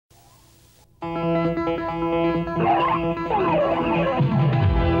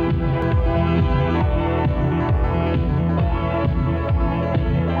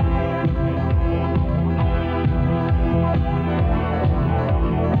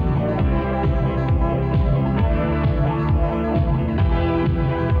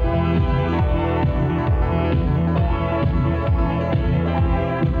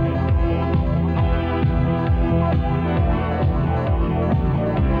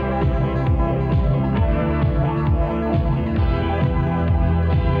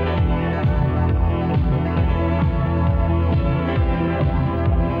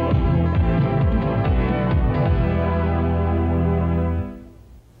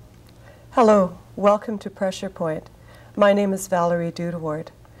Hello, welcome to Pressure Point. My name is Valerie Dudoward.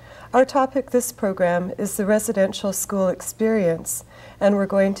 Our topic this program is the residential school experience, and we're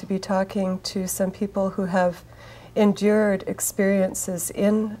going to be talking to some people who have endured experiences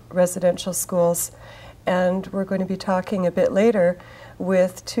in residential schools, and we're going to be talking a bit later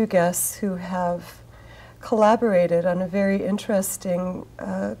with two guests who have collaborated on a very interesting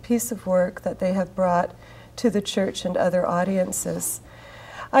piece of work that they have brought to the church and other audiences.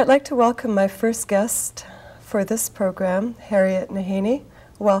 I'd like to welcome my first guest for this program, Harriet Nahanee.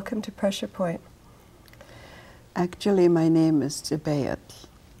 Welcome to Pressure Point. Actually, my name is Dudoward.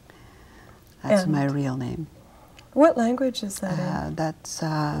 That's my real name. What language is that in? That's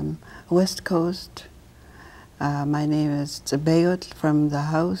West Coast. My name is Dudoward from the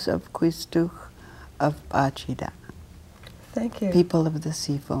House of Quistuch of Bachida. Thank you. People of the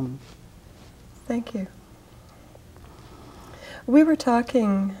sea foam. Thank you. We were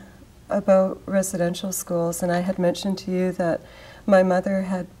talking about residential schools, and I had mentioned to you that my mother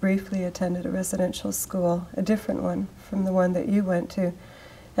had briefly attended a residential school, a different one from the one that you went to,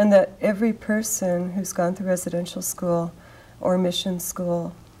 and that every person who's gone through residential school or mission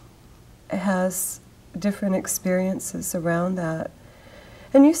school has different experiences around that.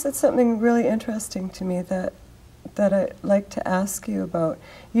 And you said something really interesting to me that I'd like to ask you about.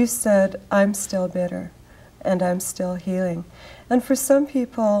 You said, "I'm still bitter, and I'm still healing." And for some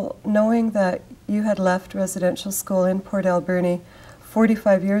people, knowing that you had left residential school in Port Alberni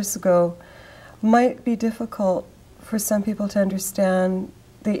 45 years ago might be difficult for some people to understand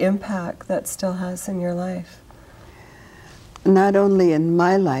the impact that still has in your life. Not only in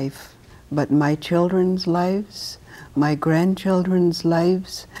my life, but my children's lives, my grandchildren's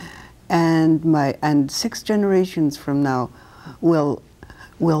lives, and 6 generations from now will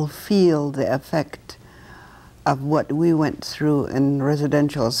feel the effect of what we went through in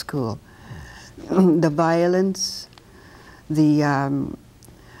residential school. The violence, the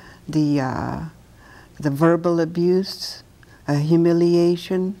verbal abuse,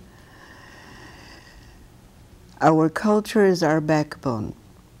 humiliation. Our culture is our backbone,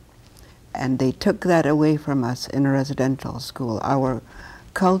 and they took that away from us in residential school. Our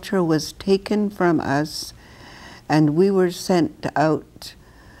culture was taken from us, and we were sent out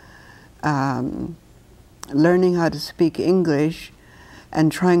learning how to speak English and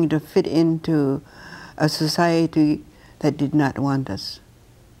trying to fit into a society that did not want us.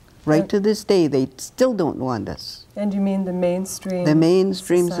 Right to this day, they still don't want us. And you mean the mainstream? The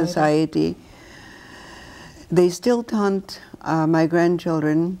mainstream society. They still taunt my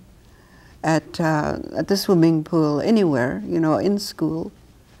grandchildren at the swimming pool, anywhere, you know, in school.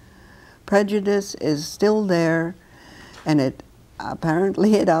 Prejudice is still there, and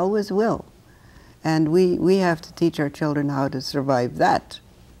apparently it always will. And we have to teach our children how to survive that.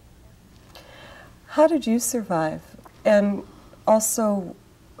 How did you survive? And also,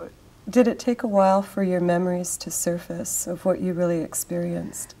 did it take a while for your memories to surface of what you really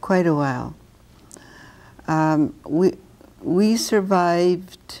experienced? Quite a while. We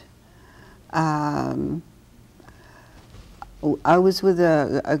survived. I was with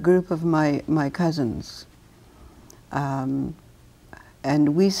a group of my cousins. And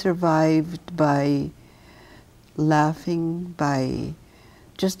we survived by laughing, by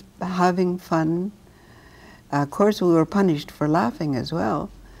just having fun. Of course, we were punished for laughing as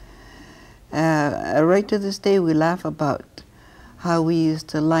well. Right to this day, we laugh about how we used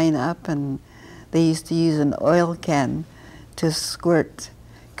to line up, and they used to use an oil can to squirt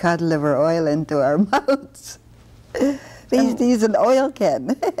cod liver oil into our mouths. They used to use an oil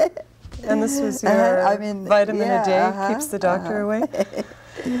can. And this was your vitamin a day, keeps the doctor away?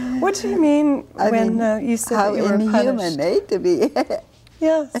 What do you mean when you said that you were punished? How inhuman, eh, to be.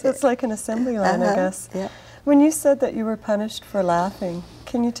 Yes, it's like an assembly line, I guess. Yeah. When you said that you were punished for laughing,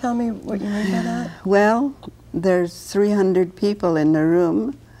 can you tell me what you mean by that? Well, there's 300 people in the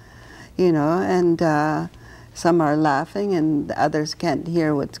room, you know, and some are laughing and the others can't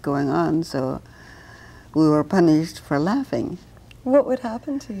hear what's going on, so we were punished for laughing. What would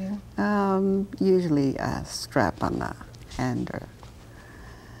happen to you? Usually a strap on the hand, or,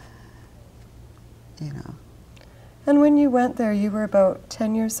 you know. And when you went there, you were about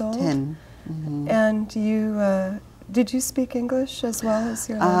 10 years old? 10. Mm-hmm. And you, did you speak English as well as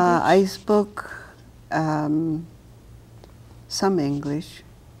your language? I spoke some English.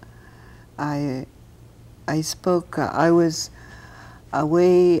 I spoke, I was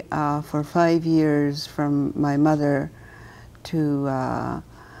away for 5 years from my mother to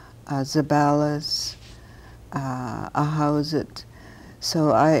Zabalas, Ahouset.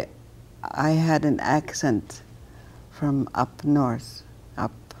 So I had an accent from up north,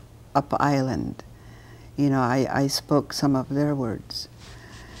 up up island. You know, I spoke some of their words.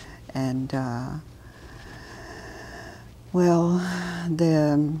 And, well,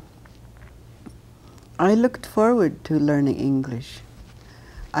 I looked forward to learning English.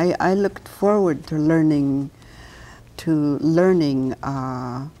 I looked forward to learning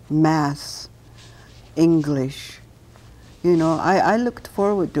math, English. You know, I looked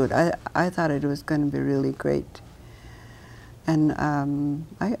forward to it. I thought it was going to be really great. And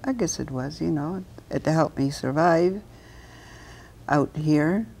I guess it was, you know. It helped me survive out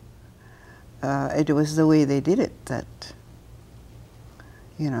here. It was the way they did it that,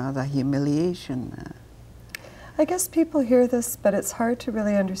 you know, the humiliation. I guess people hear this, but it's hard to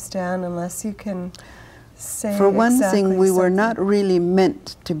really understand unless you can say For one exactly thing, we were something. not really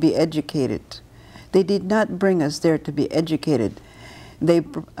meant to be educated. They did not bring us there to be educated. They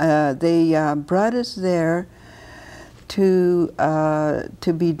brought us there to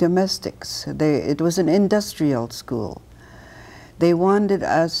be domestics. It was an industrial school. They wanted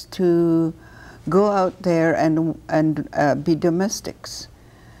us to go out there and be domestics.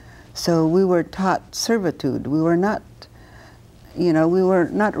 So we were taught servitude. We were not, you know, we were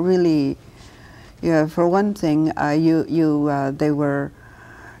not really. Yeah, for one thing, you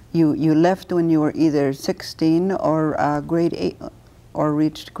left when you were either 16 or grade 8, or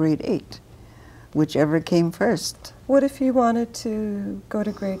reached grade 8, whichever came first. What if you wanted to go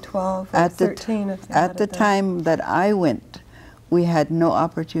to grade 12 or 13? At the time that I went, we had no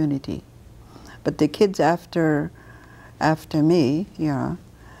opportunity. But the kids after me, you know,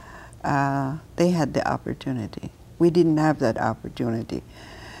 they had the opportunity. We didn't have that opportunity.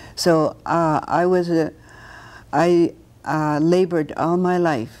 So I labored all my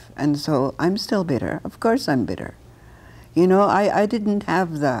life, and so I'm still bitter. Of course I'm bitter. You know, I didn't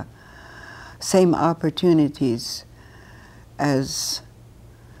have the same opportunities as,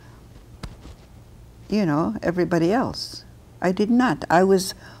 you know, everybody else. I did not. I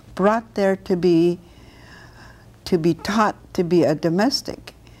was brought there to be taught to be a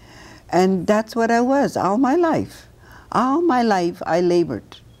domestic. And that's what I was all my life. All my life I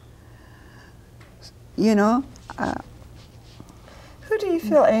labored. You know. Who do you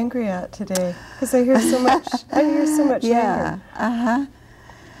feel angry at today? Because I hear so much. I hear so much anger. Yeah.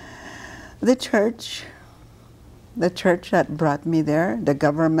 The church that brought me there, the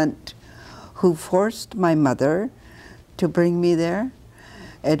government who forced my mother to bring me there.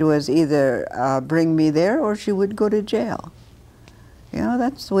 It was either bring me there or she would go to jail. You know,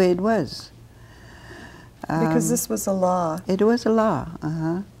 that's the way it was. Because this was a law. It was a law.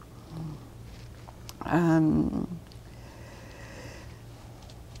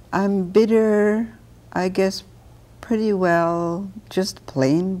 I'm bitter, I guess, pretty well, just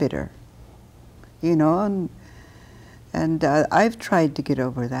plain bitter. You know, and I've tried to get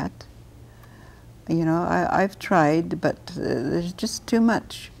over that. You know, I've tried, but there's just too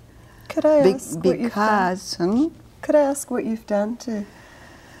much. Could I ask what you've done? Could I ask what you've done to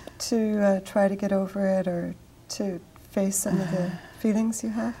try to get over it, or to face some of the feelings you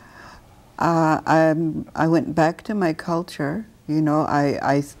have? I went back to my culture. You know,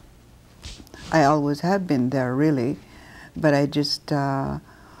 I always have been there, really, but I just put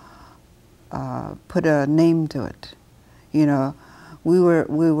a name to it. You know, we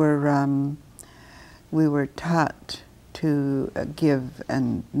were taught to give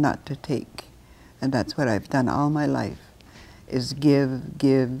and not to take, and that's what I've done all my life, is give,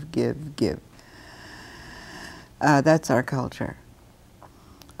 give, give, give. That's our culture.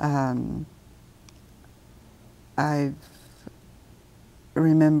 I've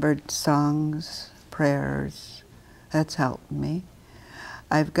remembered songs, prayers. That's helped me.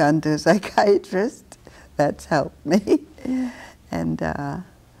 I've gone to a psychiatrist. That's helped me. And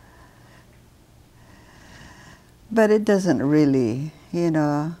but it doesn't really, you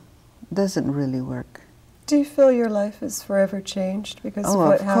know, doesn't really work. Do you feel your life is forever changed because of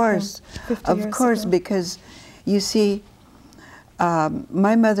what happened 50 years Of course, ago? because you see,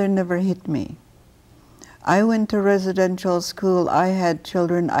 my mother never hit me. I went to residential school, I had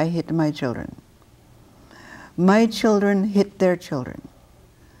children, I hit my children. My children hit their children.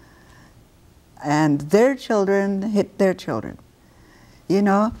 And their children hit their children. You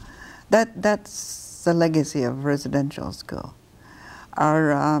know, that's the legacy of residential school.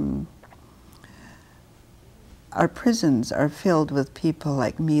 Our prisons are filled with people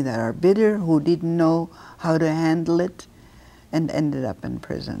like me that are bitter, who didn't know how to handle it, and ended up in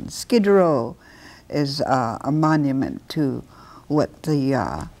prison. Skid Row is a monument to what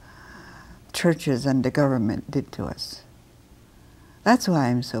the churches and the government did to us. That's why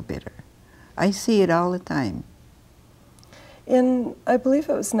I'm so bitter. I see it all the time. I believe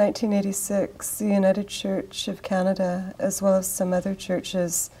it was 1986, the United Church of Canada, as well as some other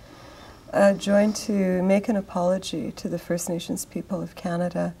churches, joined to make an apology to the First Nations people of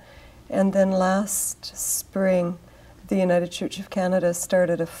Canada. And then last spring, the United Church of Canada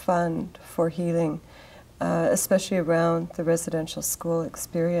started a fund for healing, especially around the residential school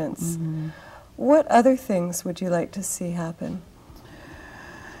experience. Mm-hmm. What other things would you like to see happen?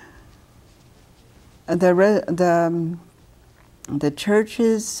 The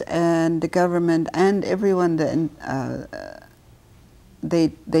churches and the government and everyone,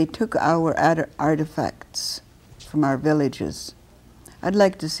 they took our artifacts from our villages. I'd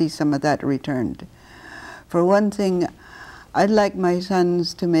like to see some of that returned. For one thing, I'd like my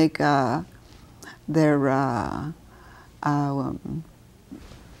sons to make their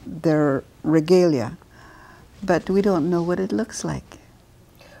regalia, but we don't know what it looks like.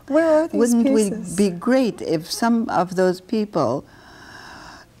 Where are these Wouldn't pieces? it be great if some of those people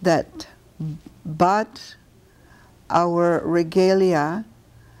that bought our regalia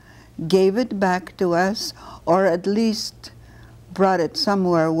gave it back to us, or at least brought it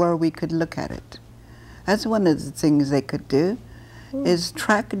somewhere where we could look at it? That's one of the things they could do, is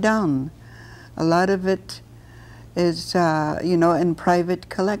track down. A lot of it is, you know, in private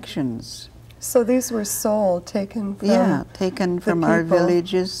collections. So these were sold, taken from taken from our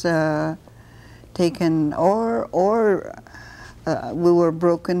villages, taken, or we were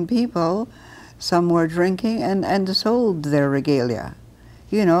broken people. Some were drinking and sold their regalia.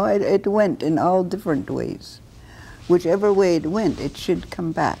 You know, it went in all different ways. Whichever way it went, it should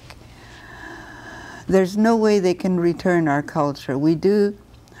come back. There's no way they can return our culture.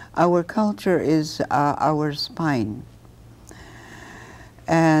 Our culture is our spine.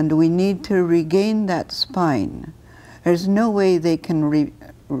 And we need to regain that spine. There's no way they can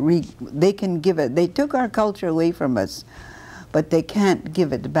they can give it. They took our culture away from us, but they can't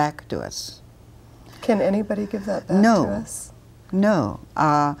give it back to us. Can anybody give that back to us? No.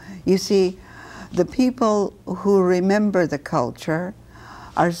 You see, the people who remember the culture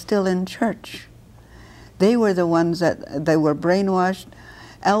are still in church. They were the ones that they were brainwashed.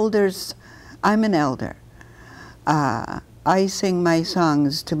 Elders, I'm an elder. I sing my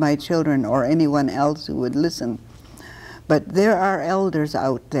songs to my children or anyone else who would listen. But there are elders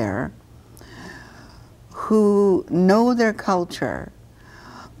out there who know their culture,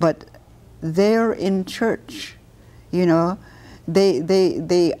 but they're in church. You know, they're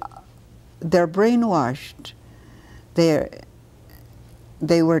brainwashed.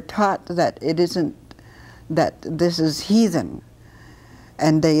 They were taught that it isn't, that this is heathen,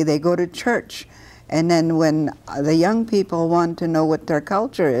 and they go to church. And then when the young people want to know what their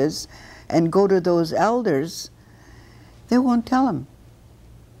culture is and go to those elders, they won't tell them.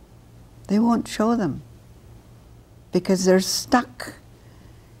 They won't show them, because they're stuck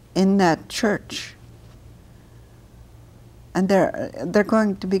in that church. And they're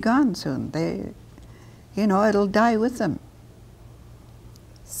going to be gone soon. You know, it'll die with them.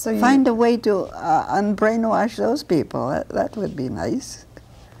 So find a way to unbrainwash those people. That would be nice.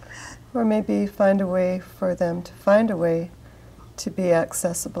 Or maybe find a way for them to find a way to be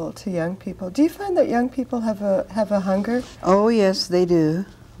accessible to young people. Do you find that young people have a hunger? Oh yes, they do.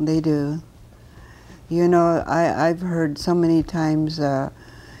 They do. You know, I've heard so many times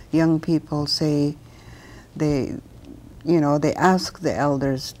young people say they ask the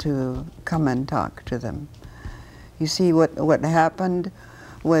elders to come and talk to them. You see, what happened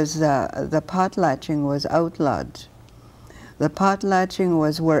was the potlatching was outlawed. The potlatching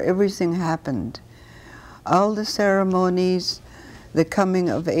was where everything happened. All the ceremonies, the coming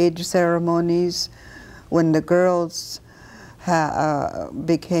of age ceremonies, when the girls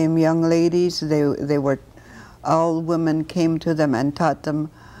became young ladies, they were, all women came to them and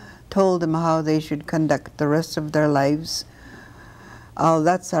told them how they should conduct the rest of their lives. All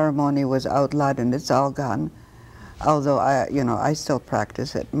that ceremony was outlawed, and it's all gone. Although I still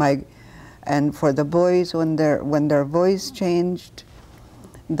practice it. And for the boys, when their voice changed,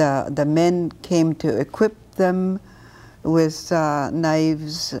 the men came to equip them with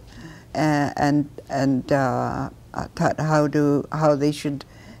knives and taught how they should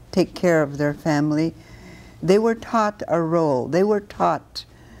take care of their family. They were taught a role. They were taught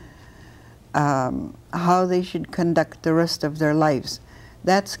how they should conduct the rest of their lives.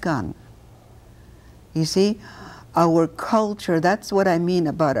 That's gone. You see, our culture, that's what I mean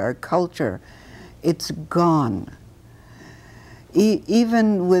about our culture. It's gone.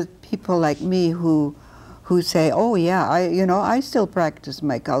 Even with people like me who say, oh yeah, I still practice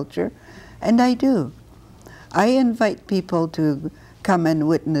my culture, and I do. I invite people to come and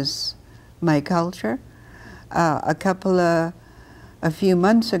witness my culture. a few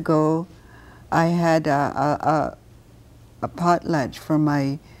months ago, I had a potlatch for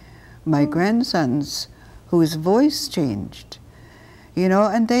my grandsons whose voice changed, you know,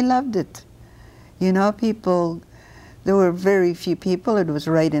 and they loved it. You know, there were very few people. It was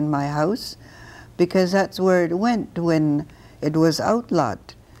right in my house because that's where it went when it was outlawed.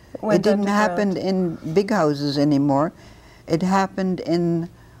 It didn't happen in big houses anymore. It happened in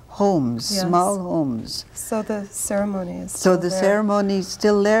homes, yes. Small homes. So the ceremony is still there. So the ceremony is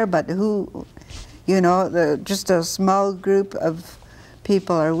still there, but who, you know, just a small group of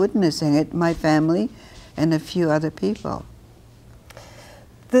people are witnessing it, my family and a few other people.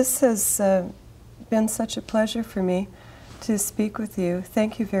 This has been such a pleasure for me to speak with you.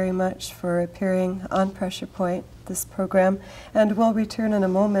 Thank you very much for appearing on Pressure Point, this program, and we'll return in a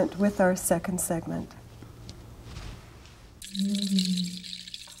moment with our second segment.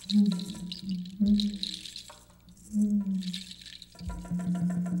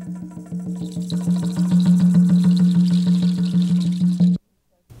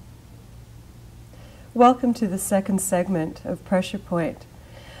 Welcome to the second segment of Pressure Point.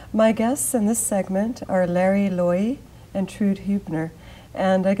 My guests in this segment are Loyie and Trude Huebner.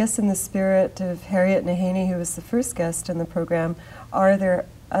 And I guess in the spirit of Harriet Nahanee, who was the first guest in the program, are there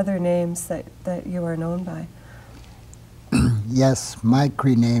other names that you are known by? Yes, my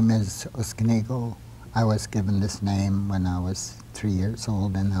Cree name is ecumenical. I was given this name when I was 3 years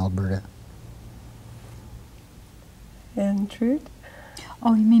old in Alberta. And Trude?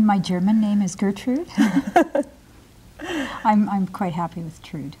 Oh, you mean my German name is Gertrude? I'm quite happy with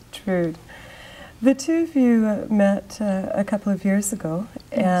Trude. Trude. The two of you met a couple of years ago,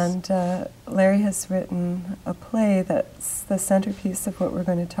 yes. And Larry has written a play that's the centerpiece of what we're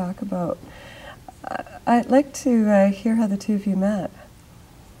going to talk about. I'd like to hear how the two of you met.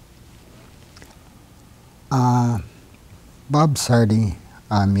 Bob Sardi,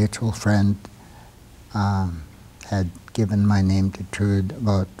 a mutual friend, had given my name to Trude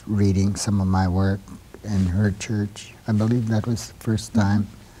about reading some of my work in her church. I believe that was the first time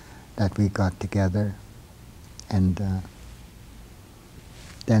that we got together. And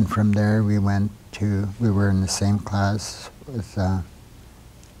then from there we were in the same class with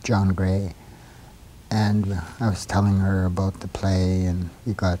John Gray. And I was telling her about the play, and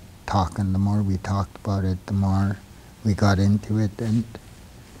we got talking. The more we talked about it, the more we got into it, and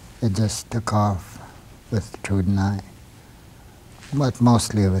it just took off with Trude and I. But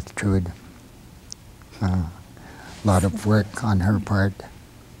mostly with Trude. A lot of work on her part.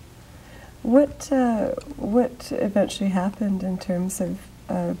 What eventually happened in terms of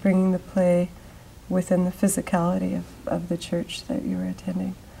bringing the play within the physicality of the church that you were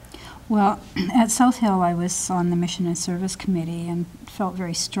attending? Well, at South Hill I was on the Mission and Service Committee and felt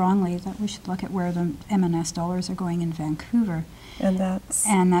very strongly that we should look at where the M&S dollars are going in Vancouver. And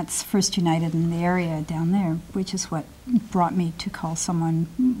that's First United in the area down there, which is what brought me to call someone,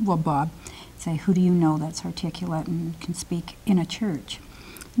 well, Bob, say, who do you know that's articulate and can speak in a church?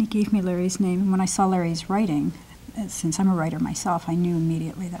 And he gave me Larry's name, and when I saw Larry's writing, since I'm a writer myself, I knew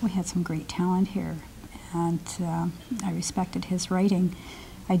immediately that we had some great talent here, and I respected his writing.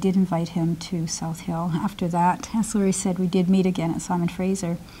 I did invite him to South Hill. After that, as Larry said, we did meet again at Simon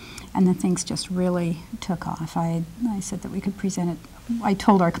Fraser, and then things just really took off. I said that we could present it. I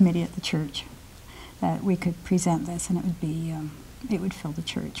told our committee at the church that we could present this, and it would fill the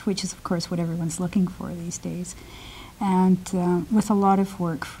church, which is, of course, what everyone's looking for these days. And with a lot of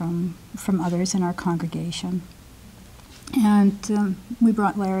work from others in our congregation. And we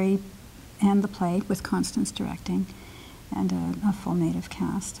brought Larry and the play with Constance directing, and a full native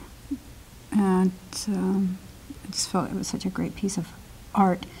cast. And I just felt it was such a great piece of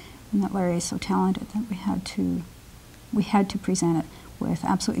art, and that Larry is so talented that we had to present it with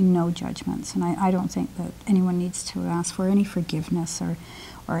absolutely no judgments. And I don't think that anyone needs to ask for any forgiveness or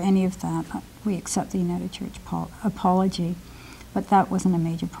any of that. We accept the United Church apology, but that wasn't a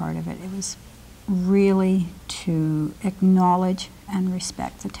major part of it. It was really to acknowledge and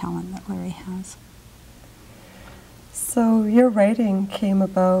respect the talent that Larry has. So your writing came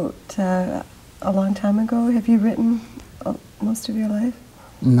about a long time ago. Have you written most of your life?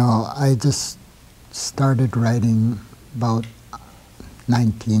 No, I just started writing about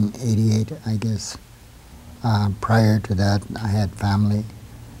 1988, I guess. Prior to that, I had family,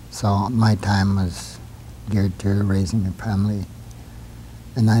 so my time was geared to raising a family.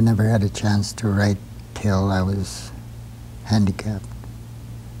 And I never had a chance to write till I was handicapped.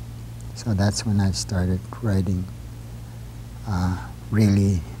 So that's when I started writing.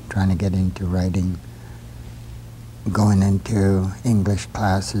 Really trying to get into writing going into English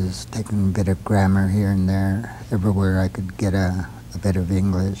classes, taking a bit of grammar here and there. Everywhere I could get a bit of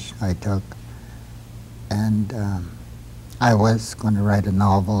English, I took. And I was going to write a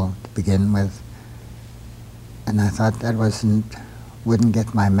novel to begin with, and I thought that wouldn't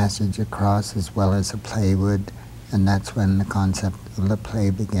get my message across as well as a play would, and that's when the concept of the play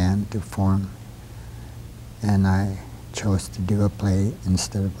began to form. And I chose to do a play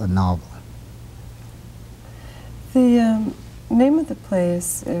instead of a novel. The name of the play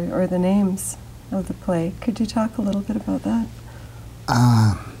is, or the names of the play, could you talk a little bit about that?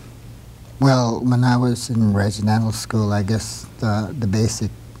 Well, when I was in residential school, I guess the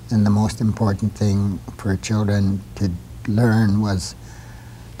basic and the most important thing for children to learn was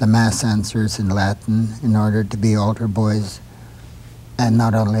the Mass answers in Latin in order to be altar boys. And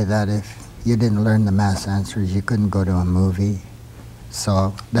not only that, if you didn't learn the Mass answers, you couldn't go to a movie.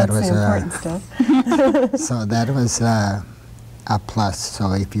 So that That's was the important stuff. so that was a plus.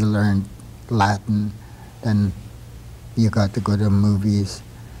 So if you learned Latin, then you got to go to movies.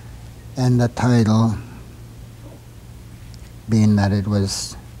 And the title, being that it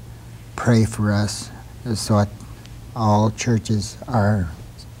was Pray for Us, is what all churches are,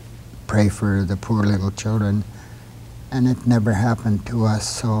 pray for the poor little children. And it never happened to us,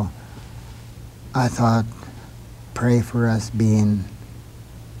 so I thought Pray for Us being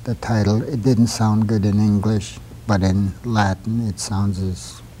the title, it didn't sound good in English, but in Latin it sounds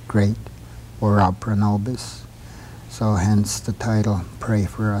as great, Ora pro nobis. So hence the title, Pray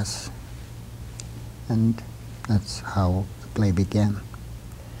for Us. And that's how the play began.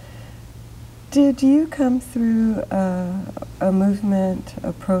 Did you come through a movement,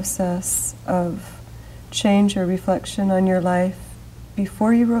 a process of change or reflection on your life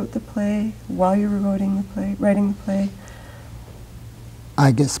before you wrote the play, while you were writing the play?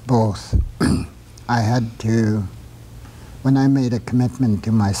 I guess both. I had to, when I made a commitment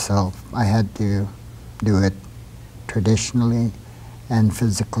to myself, I had to do it traditionally and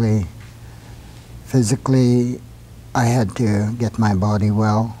physically. Physically, I had to get my body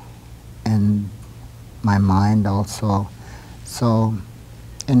well and my mind also. So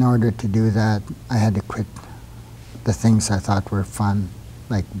in order to do that, I had to quit the things I thought were fun,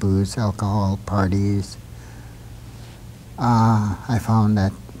 like booze, alcohol, parties. I found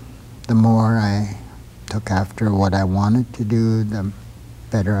that the more I took after what I wanted to do, the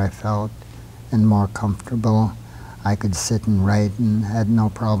better I felt and more comfortable. I could sit and write and had no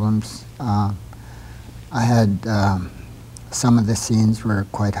problems. I had, some of the scenes were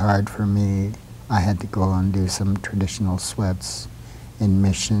quite hard for me. I had to go and do some traditional sweats in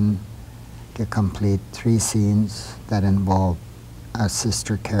mission to complete 3 scenes that involved a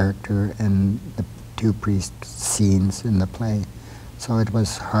sister character and the 2 priest scenes in the play. So it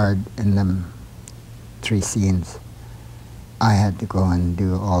was hard in them 3 scenes. I had to go and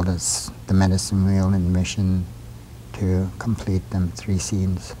do all this, the medicine wheel in mission to complete them 3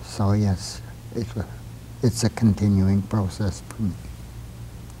 scenes. So yes, it's a continuing process for me.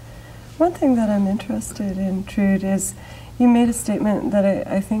 One thing that I'm interested in, Trude, is you made a statement that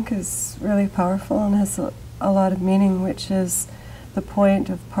I think is really powerful and has a lot of meaning, which is the point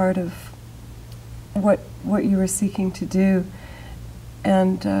of part of what you were seeking to do.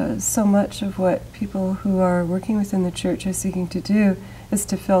 And so much of what people who are working within the church are seeking to do is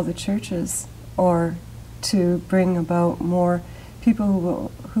to fill the churches, or to bring about more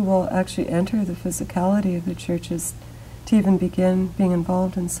people who will actually enter the physicality of the churches, to even begin being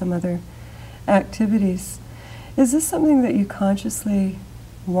involved in some other activities. Is this something that you consciously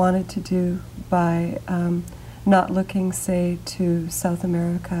wanted to do by not looking, say, to South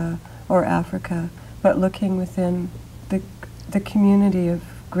America or Africa, but looking within the community of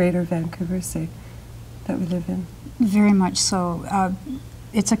Greater Vancouver, say, that we live in? Very much so.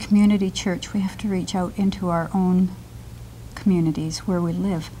 It's a community church. We have to reach out into our own communities where we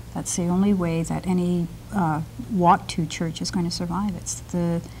live. That's the only way that any walk-to church is going to survive. It's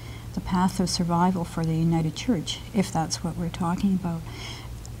the path of survival for the United Church, if that's what we're talking about.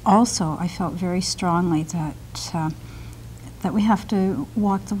 Also, I felt very strongly that that we have to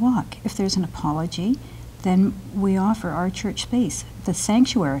walk the walk. If there's an apology, then we offer our church space, the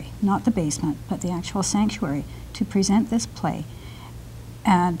sanctuary, not the basement, but the actual sanctuary, to present this play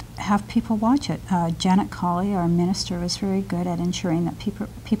and have people watch it. Janet Colley, our minister, was very good at ensuring that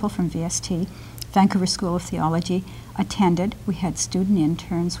people from VST, Vancouver School of Theology, attended. We had student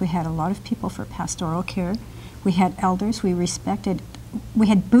interns. We had a lot of people for pastoral care. We had elders. We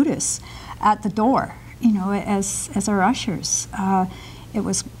had Buddhists at the door, you know, as our ushers. It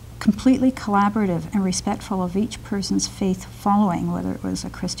was completely collaborative and respectful of each person's faith following, whether it was a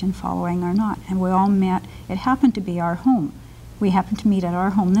Christian following or not. And we all met. It happened to be our home. We happened to meet at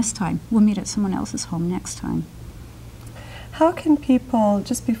our home this time. We'll meet at someone else's home next time. How can people,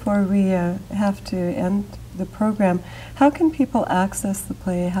 just before we have to end the program, how can people access the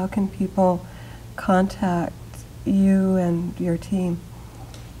play? How can people contact you and your team?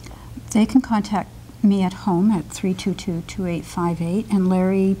 They can contact me at home at 322-2858, and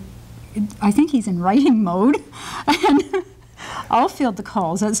Larry, I think he's in writing mode, and I'll field the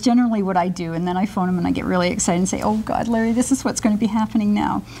calls. That's generally what I do, and then I phone him and I get really excited and say, oh God, Larry, this is what's going to be happening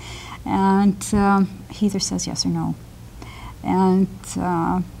now. And he either says yes or no. And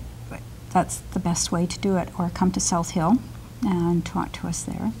that's the best way to do it. Or come to South Hill and talk to us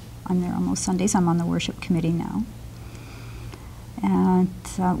there. I'm there on most Sundays. I'm on the worship committee now. And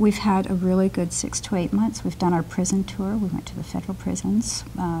we've had a really good 6 to 8 months. We've done our prison tour. We went to the federal prisons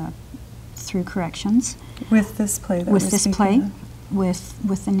through corrections. With this play that with this play,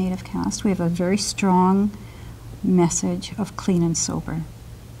 with the Native cast. We have a very strong message of clean and sober.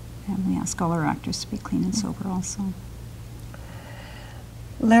 And we ask all our actors to be clean and sober also.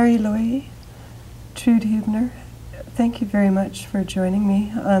 Larry, Loyie, Trude Huebner, thank you very much for joining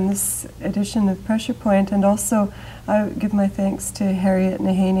me on this edition of Pressure Point, and also I give my thanks to Harriet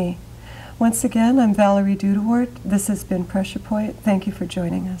Nahanee. Once again, I'm Valerie Dudoward. This has been Pressure Point. Thank you for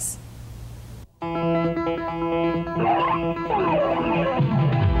joining us.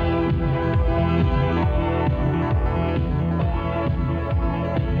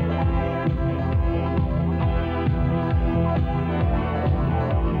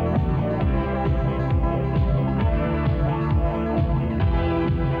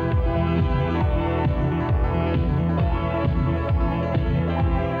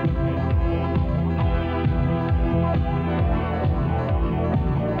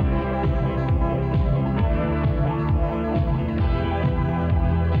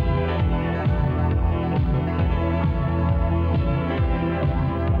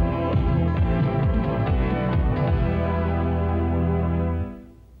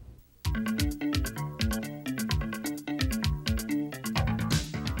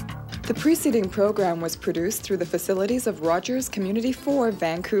 The preceding program was produced through the facilities of Rogers Community 4,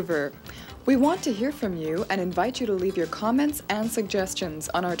 Vancouver. We want to hear from you and invite you to leave your comments and suggestions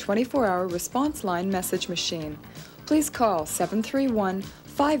on our 24-hour response line message machine. Please call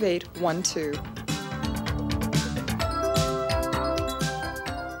 731-5812.